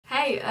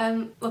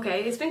Hi,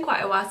 okay, it's been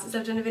quite a while since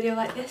I've done a video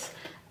like this.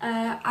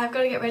 I've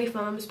got to get ready for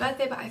my mum's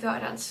birthday, but I thought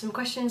I'd answer some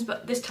questions,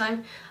 but this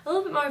time a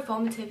little bit more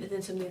informative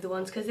than some of the other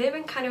ones because they've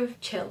been kind of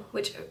chill,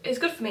 which is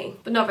good for me,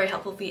 but not very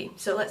helpful for you.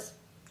 So let's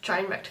try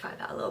and rectify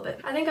that a little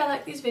bit. I think I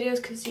like these videos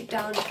because deep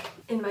down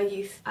in my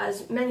youth,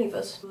 as many of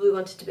us probably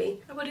wanted to be,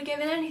 I would have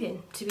given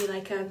anything to be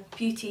like a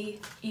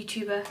beauty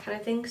YouTuber kind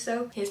of thing,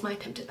 so here's my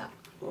attempt at that.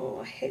 Oh,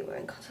 I hate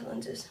wearing contact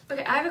lenses.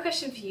 Okay, I have a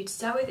question for you to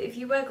start with. If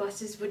you wear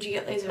glasses, would you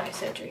get laser eye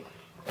surgery?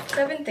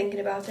 So I've been thinking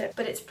about it,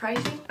 but it's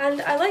pricey,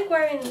 and I like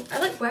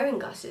wearing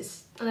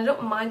glasses, and I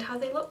don't mind how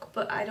they look,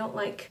 but I would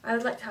like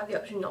to have the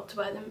option not to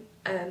wear them,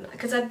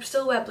 because I'd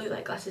still wear blue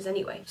light glasses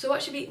anyway. So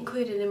what should be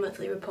included in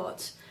monthly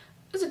reports?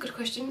 That's a good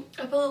question.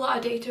 I pull a lot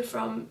of data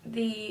from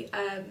the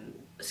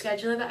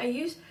scheduler that I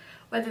use,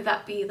 whether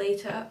that be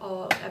Later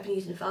or I've been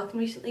using Falcon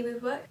recently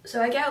with work.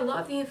 So I get a lot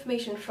of the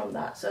information from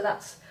that, so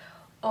that's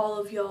all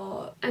of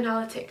your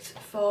analytics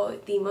for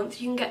the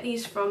month. You can get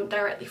these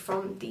directly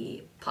from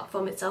the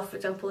platform itself, for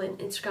example in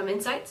Instagram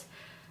Insights,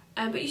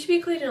 but you should be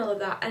including all of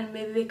that and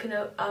maybe make a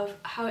note of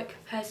how it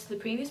compares to the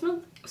previous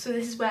month. So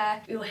this is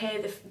where you'll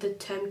hear the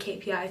term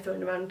KPI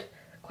thrown around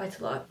quite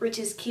a lot, which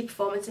is key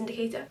performance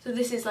indicator. So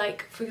this is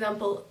like, for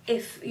example,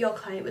 if your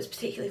client was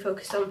particularly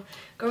focused on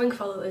growing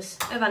followers,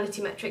 a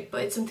vanity metric,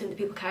 but it's something that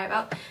people care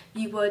about,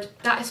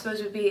 that I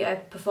suppose would be a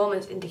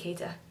performance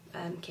indicator,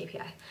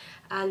 KPI.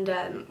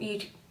 And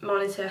you'd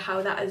monitor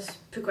how that has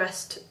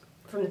progressed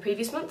from the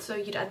previous month, so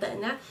you'd add that in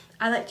there.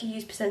 I like to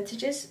use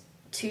percentages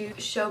to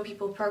show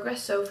people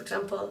progress. So for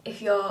example,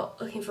 if you're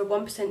looking for a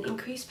 1%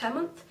 increase per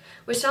month,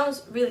 which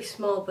sounds really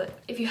small, but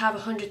if you have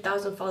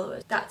 100,000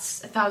 followers,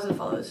 that's 1,000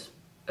 followers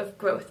of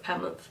growth per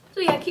month.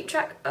 So yeah, keep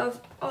track of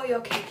all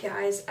your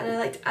KPIs, and I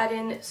like to add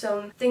in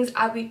some things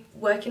I'll be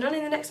working on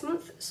in the next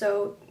month.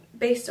 So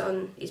based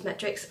on these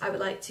metrics, I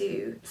would like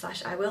to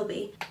 / I will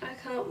be. I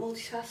can't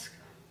multitask.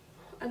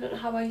 I don't know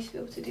how I used to be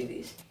able to do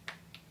these.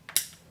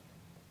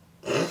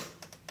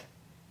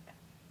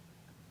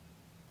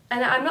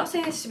 And I'm not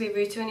saying this to be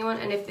rude to anyone,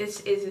 and if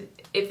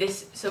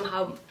this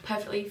somehow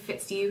perfectly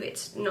fits you,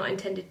 it's not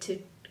intended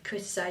to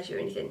criticise you or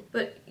anything.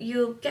 But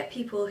you'll get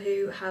people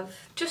who have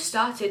just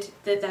started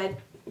their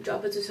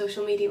job as a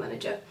social media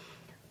manager,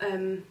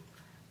 and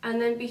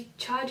then be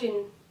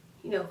charging,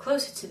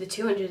 closer to the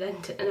 200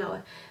 an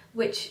hour,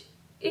 which,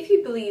 if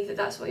you believe that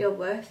that's what you're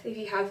worth, if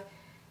you have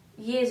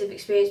years of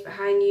experience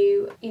behind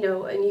you,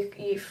 and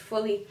you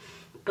fully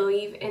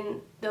believe in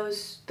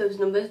those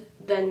numbers,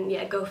 then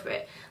yeah, go for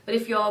it. But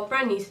if you're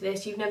brand new to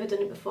this, you've never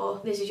done it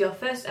before, this is your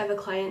first ever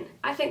client,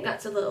 I think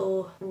that's a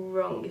little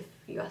wrong if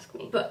you ask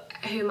me. But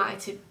who am I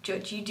to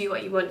judge? You do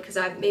what you want, because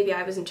maybe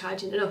I wasn't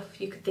charging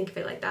enough. You could think of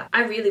it like that.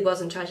 I really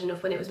wasn't charging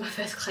enough when it was my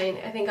first client.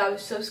 I think I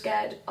was so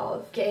scared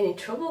of getting in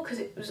trouble, because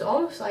it was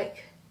almost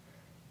like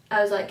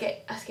I was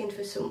like asking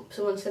for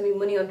someone to send me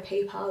money on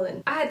PayPal,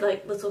 and I had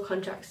like little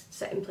contracts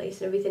set in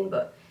place and everything,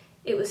 but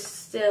it was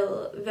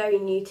still very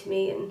new to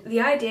me, and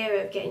the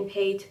idea of getting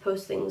paid to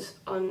post things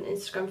on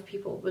Instagram for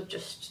people was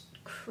just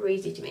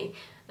crazy to me.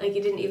 Like,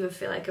 it didn't even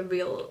feel like a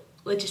real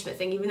legitimate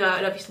thing, even though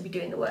I'd obviously be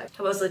doing the work.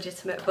 I was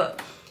legitimate, but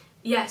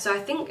yeah, so I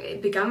think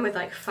it began with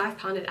like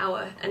 £5 an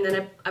hour, and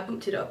then I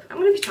bumped it up. I'm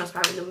going to be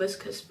transparent with numbers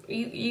because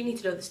you need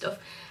to know this stuff.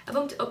 I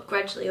bumped it up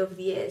gradually over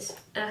the years,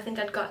 and I think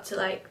I'd got to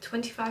like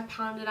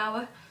 £25 an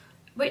hour,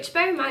 which,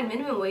 bear in mind,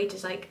 minimum wage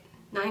is like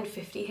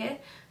 £9.50 here,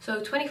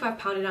 so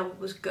 £25 an hour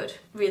was good,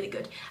 really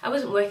good. I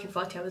wasn't working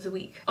 40 hours a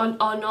week, I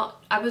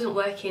wasn't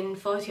working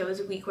 40 hours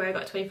a week where I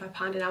got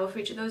 £25 an hour for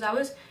each of those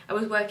hours. I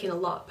was working a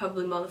lot,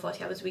 probably more than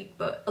 40 hours a week,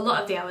 but a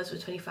lot of the hours were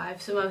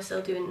 25. Some I was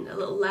still doing a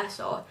little less,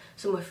 or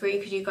some were free,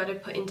 because you've got to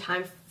put in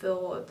time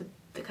for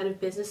the kind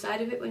of business side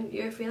of it when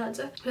you're a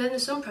freelancer. But then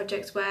there's some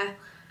projects where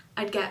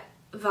I'd get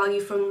value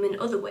from them in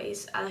other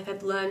ways.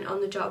 I'd learn on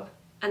the job,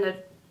 and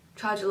I'd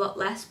charge a lot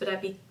less, but I'd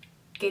be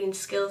gaining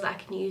skills I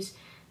can use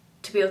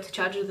to be able to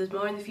charge others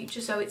more in the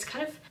future. So it's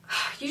kind of,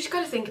 you just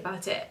got to think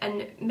about it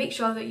and make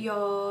sure that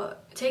you're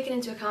taking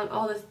into account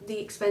all of the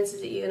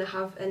expenses that you're going to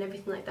have and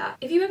everything like that.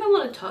 If you ever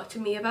want to talk to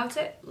me about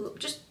it, look,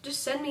 just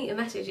send me a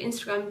message.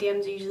 Instagram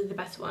DMs are usually the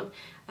better one,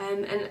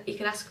 and you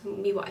can ask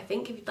me what I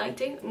think if you'd like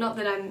to. Not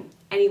that I'm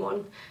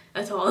anyone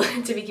at all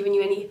to be giving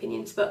you any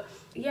opinions, but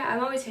yeah,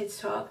 I'm always here to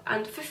talk,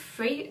 and for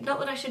free. Not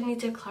that I should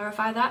need to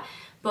clarify that,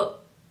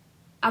 but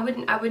I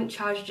wouldn't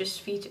charge just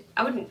for you to,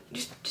 I wouldn't,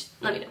 just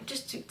let me know,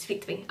 just to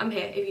speak to me. I'm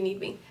here if you need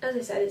me. As I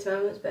said, it's my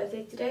mum's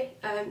birthday today,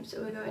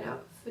 so we're going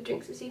out for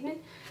drinks this evening.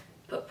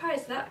 But prior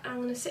to that,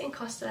 I'm going to sit in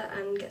Costa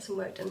and get some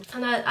work done.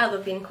 And I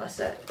love being in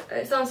Costa.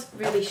 It sounds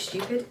really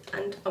stupid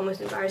and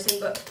almost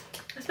embarrassing, but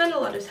I spend a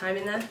lot of time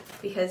in there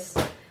because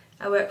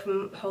I work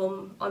from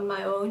home on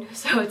my own,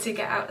 so to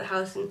get out of the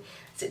house and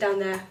sit down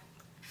there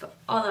for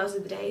all hours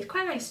of the day is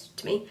quite nice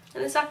to me.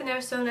 And the staff in there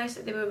are so nice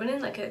that they were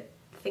running like a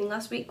thing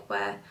last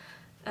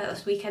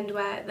weekend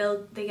where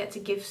they get to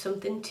give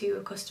something to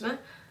a customer,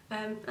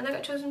 and I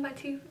got chosen by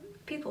 2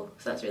 people,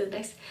 so that's really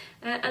nice.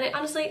 And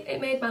honestly, it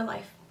made my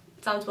life.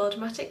 It sounds well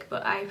dramatic,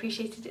 but I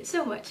appreciated it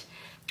so much.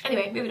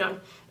 Anyway, moving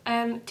on.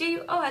 I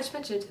just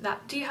mentioned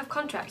that, do you have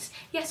contracts?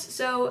 Yes,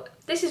 so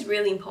this is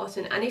really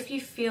important, and if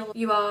you feel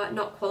you are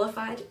not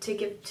qualified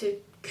to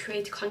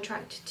create a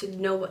contract, to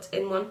know what's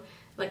in one,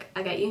 like,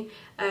 I get you.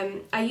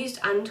 I used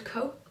 &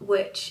 Co,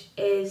 which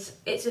is,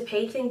 it's a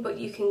paid thing, but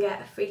you can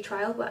get a free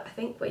trial, I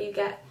think, where you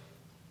get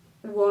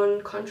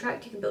one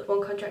contract, you can build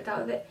one contract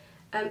out of it,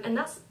 and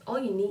that's all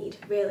you need,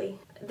 really.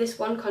 This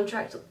one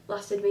contract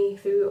lasted me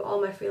through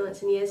all my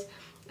freelancing years.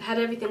 It had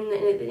everything in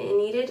it that it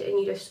needed, and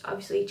you just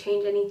obviously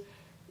change any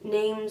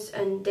names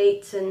and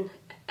dates and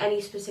any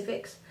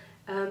specifics.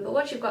 But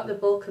once you've got the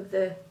bulk of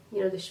the,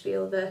 the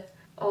spiel,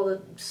 all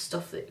the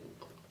stuff that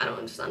I don't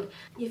understand,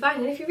 you're fine.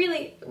 And if you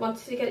really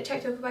wanted to get it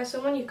checked over by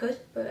someone, you could,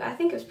 but I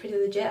think it was pretty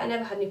legit. I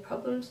never had any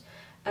problems.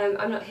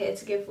 I'm not here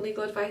to give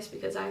legal advice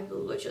because I have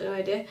literally no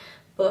idea,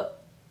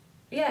 but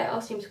yeah, it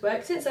all seems to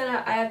work. Since then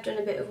I have done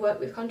a bit of work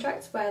with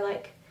contracts where,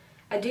 like,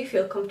 I do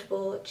feel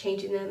comfortable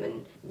changing them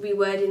and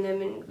rewording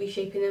them and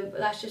reshaping them,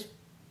 but that's just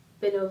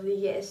been over the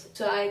years.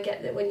 So I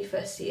get that when you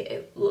first see it,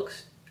 it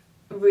looks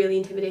really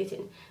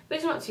intimidating, but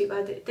it's not too bad.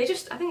 I think they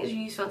just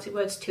use fancy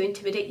words to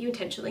intimidate you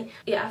intentionally.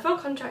 Yeah, I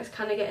found contracts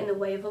kind of get in the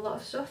way of a lot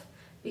of stuff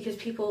because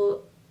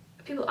people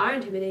are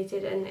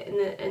intimidated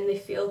and they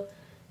feel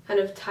kind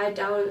of tied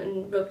down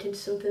and roped into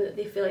something that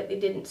they feel like they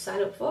didn't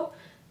sign up for.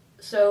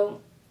 So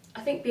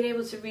I think being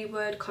able to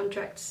reword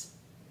contracts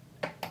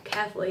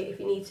carefully if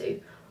you need to,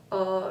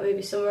 or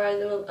maybe summarise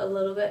them a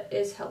little bit,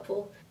 is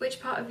helpful.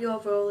 Which part of your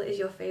role is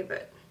your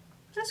favourite?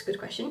 That's a good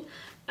question.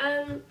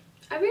 I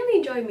really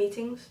enjoy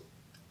meetings.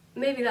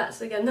 Maybe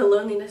that's, again, the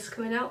loneliness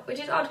coming out, which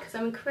is odd because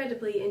I'm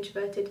incredibly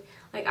introverted.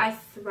 Like, I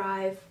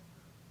thrive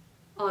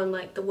on,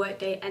 like, the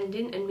workday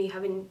ending and me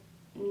having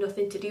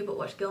nothing to do but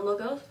watch Gilmore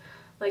Girls.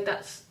 Like,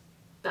 that's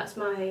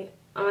my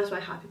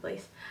happy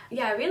place.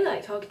 Yeah, I really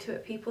like talking to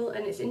people,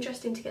 and it's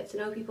interesting to get to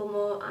know people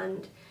more,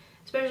 and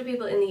especially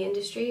people in the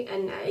industry,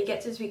 and I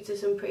get to speak to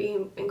some pretty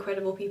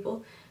incredible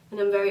people, and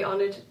I'm very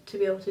honoured to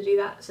be able to do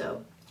that,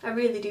 so I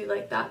really do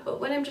like that. But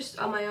when I'm just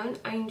on my own,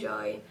 I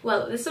enjoy,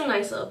 well, there's some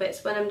nice little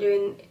bits. When I'm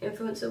doing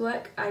influencer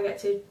work, I get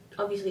to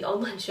obviously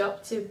online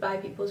shop to buy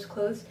people's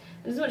clothes,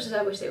 and as much as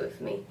I wish they would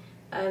for me,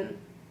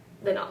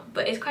 they're not,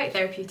 but it's quite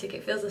therapeutic.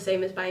 It feels the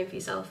same as buying for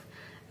yourself,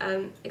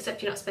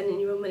 except you're not spending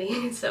your own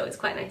money, so it's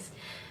quite nice.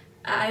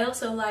 I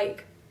also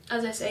like,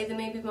 as I say, the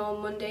maybe more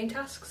mundane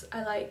tasks.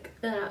 I like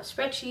filling out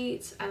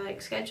spreadsheets, I like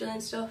scheduling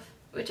stuff,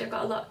 which I've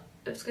got a lot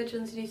of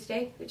scheduling to do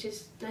today, which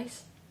is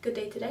nice. Good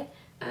day today.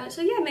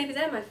 So yeah, maybe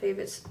they're my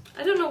favourites.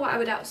 I don't know what I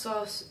would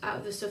outsource out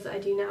of the stuff that I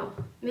do now.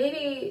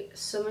 Maybe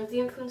some of the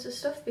influencer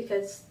stuff,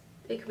 because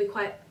it can be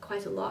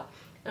quite a lot,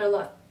 and a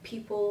lot of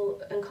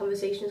people and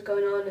conversations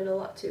going on, and a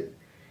lot to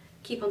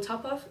keep on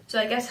top of. So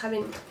I guess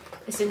having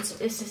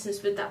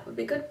assistance with that would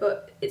be good,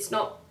 but it's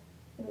not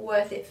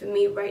worth it for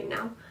me right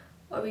now,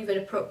 or even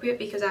appropriate,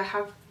 because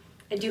I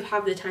do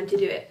have the time to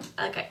do it.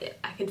 Like,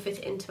 I can fit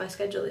it into my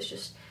schedule. It's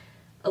just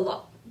a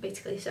lot,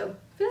 basically. So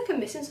I feel like I'm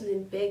missing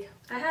something big.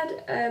 I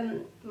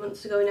had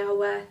months ago now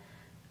where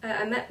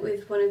I met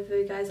with one of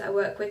the guys I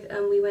work with,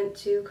 and we went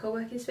to a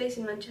co-working space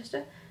in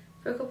Manchester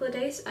for a couple of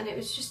days, and it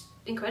was just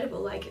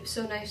incredible. Like, it was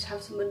so nice to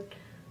have someone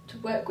to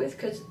work with,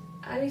 because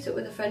I meet up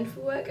with a friend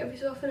for work every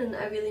so often, and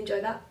I really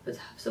enjoy that. But to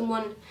have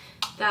someone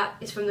that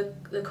is from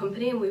the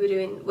company, and we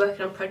were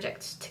working on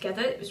projects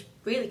together, it was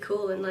really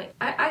cool. And like,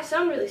 I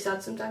sound really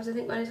sad sometimes, I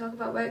think, when I talk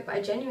about work, but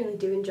I genuinely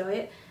do enjoy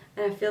it,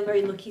 and I feel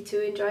very lucky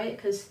to enjoy it,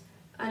 because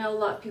I know a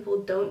lot of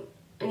people don't,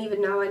 and even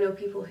now I know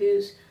people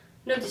whose,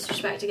 no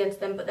disrespect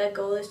against them, but their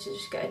goal is to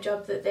just get a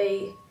job that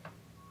they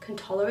can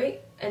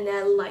tolerate, and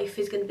their life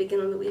is going to begin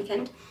on the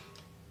weekend.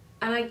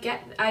 And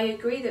I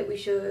agree that we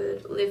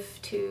should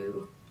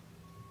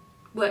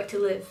work to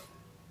live,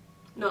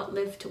 not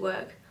live to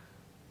work,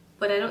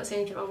 but I don't see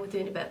anything wrong with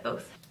doing a bit of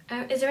both.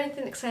 Is there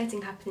anything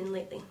exciting happening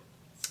lately?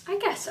 I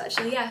guess,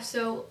 actually, yeah.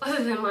 So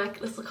other than my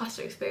little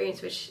Costa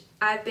experience, which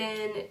I've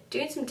been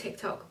doing some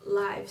TikTok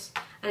lives,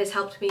 and it's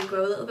helped me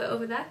grow a little bit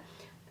over there,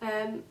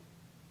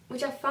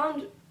 which I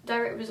found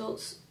direct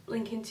results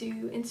linking to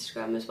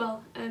Instagram as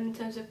well, in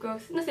terms of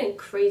growth. Nothing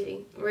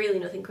crazy, really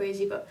nothing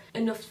crazy, but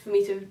enough for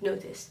me to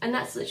notice. And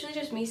that's literally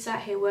just me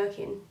sat here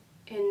working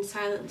in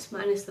silence,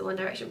 minus the One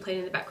Direction playing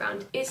in the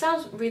background. It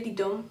sounds really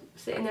dumb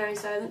sitting there in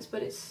silence,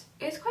 but it's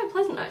quite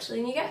pleasant actually,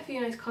 and you get a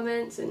few nice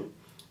comments, and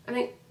I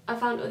think I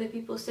found other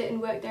people sit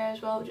and work there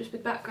as well, just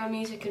with background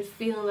music and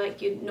feeling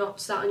like you're not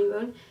sat on your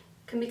own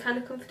can be kind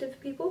of comforting for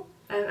people.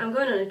 I'm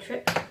going on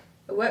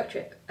a work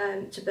trip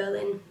to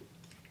Berlin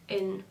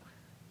in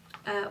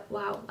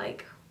wow,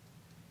 like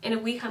in a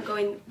week. I'm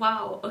going,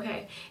 wow,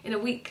 okay, in a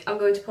week I'm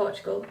going to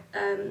Portugal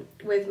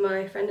with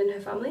my friend and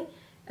her family,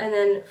 and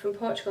then from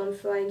Portugal I'm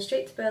flying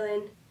straight to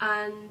Berlin,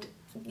 and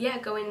yeah,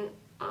 going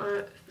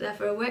there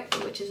for a work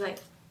thing, which is like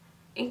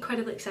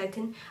incredibly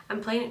exciting.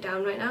 I'm playing it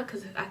down right now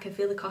because I can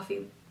feel the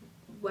coffee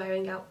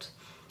wearing out,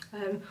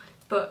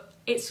 but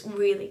it's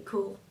really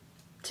cool,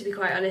 to be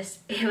quite honest.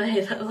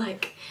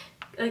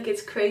 like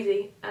it's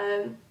crazy.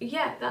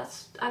 Yeah,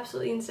 that's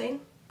absolutely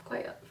insane,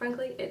 quite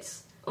frankly.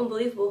 It's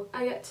unbelievable.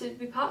 I get to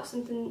be part of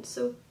something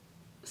so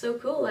so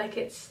cool. Like,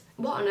 it's,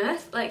 what on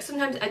earth? Like,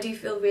 sometimes I do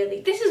feel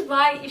really, this is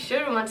why you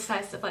should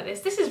romanticize stuff like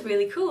this. This is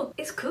really cool.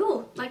 It's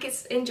cool. Like,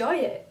 it's, enjoy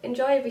it.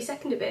 Enjoy every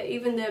second of it,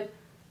 even the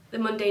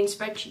mundane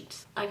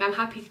spreadsheets. Like, I'm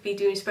happy to be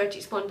doing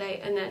spreadsheets one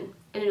day and then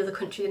in another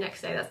country the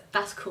next day.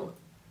 That's cool.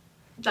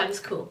 That is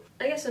cool.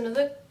 I guess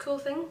another cool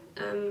thing,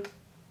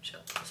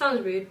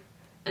 sounds rude,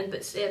 but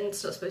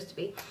it's not supposed to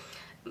be.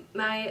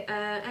 My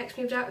ex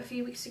moved out a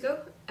few weeks ago,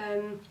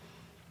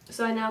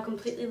 so I now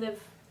completely live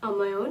on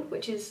my own,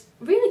 which is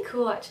really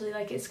cool actually.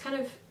 Like, it's kind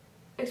of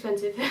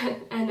expensive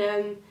and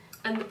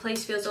the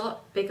place feels a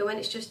lot bigger when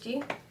it's just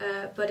you,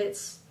 but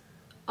it's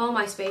all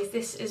my space.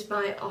 This is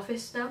my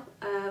office now,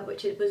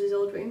 which was his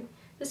old room.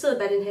 There's still a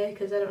bed in here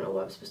because I don't know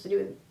what I'm supposed to do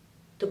with a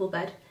double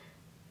bed,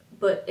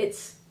 but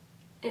it's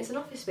an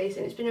office space,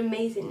 and it's been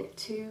amazing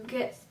to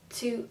get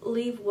to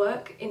leave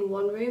work in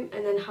one room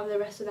and then have the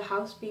rest of the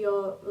house be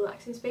your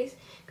relaxing space.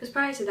 Because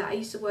prior to that I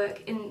used to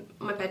work in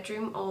my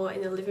bedroom or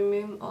in the living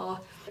room or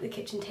the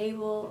kitchen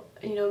table,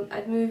 you know,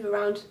 I'd move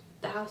around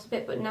the house a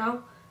bit, but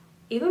now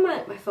even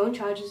my phone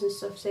chargers and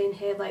stuff stay in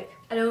here. Like,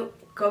 I don't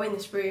go in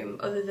this room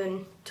other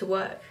than to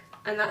work,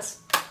 and that's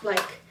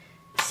like,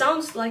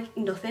 sounds like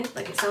nothing,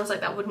 like it sounds like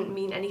that wouldn't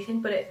mean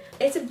anything, but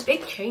it's a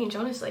big change,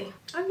 honestly.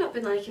 I've not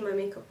been liking my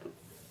makeup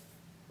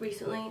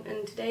recently,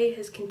 and today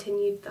has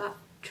continued that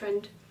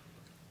trend.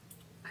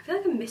 I feel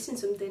like I'm missing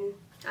something.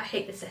 I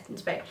hate the setting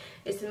spray.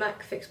 It's the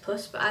MAC Fix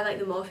Plus, but I like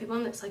the Morphe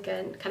one that's like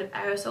a kind of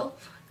aerosol.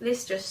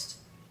 This just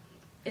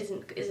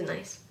isn't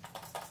nice.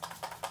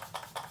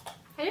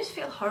 I just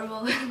feel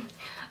horrible.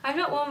 I've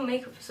not worn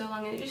makeup for so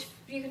long, and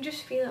you can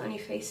just feel it on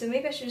your face, so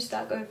maybe I should just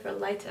start going for a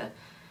lighter.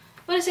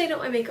 When I say I don't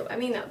wear makeup, I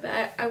mean that,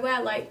 but I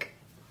wear, like,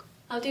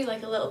 I'll do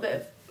like a little bit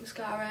of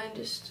mascara and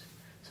just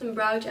some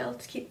brow gel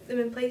to keep them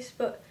in place,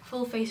 but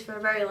full face for a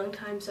very long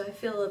time, so I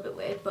feel a little bit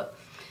weird. But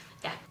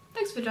yeah,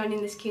 thanks for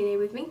joining this Q&A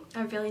with me.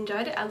 I really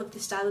enjoyed it. I love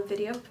this style of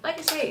video. Like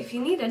I say, if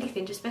you need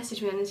anything, just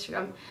message me on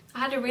Instagram. I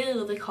had a really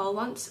lovely call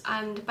once,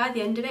 and by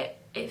the end of it,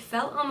 it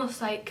felt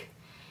almost like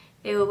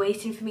they were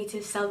waiting for me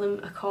to sell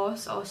them a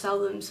course or sell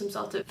them some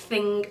sort of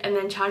thing and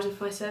then charge them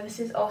for my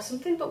services or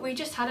something. But we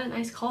just had a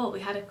nice call.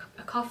 We had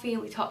a coffee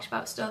and we talked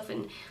about stuff,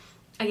 and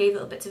I gave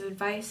little bits of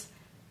advice.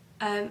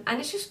 And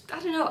it's just, I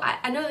don't know,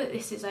 I know that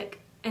this is like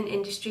an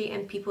industry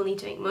and people need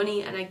to make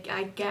money, and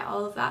I get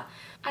all of that.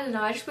 I don't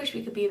know, I just wish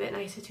we could be a bit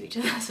nicer to each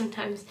other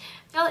sometimes.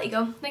 I'll let you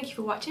go. Thank you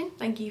for watching.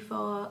 Thank you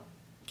for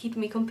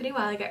keeping me company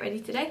while I get ready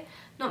today.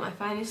 Not my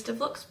finest of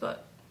looks,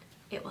 but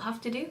it will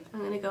have to do.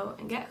 I'm gonna go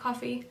and get a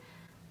coffee,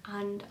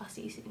 and I'll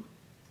see you soon.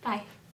 Bye.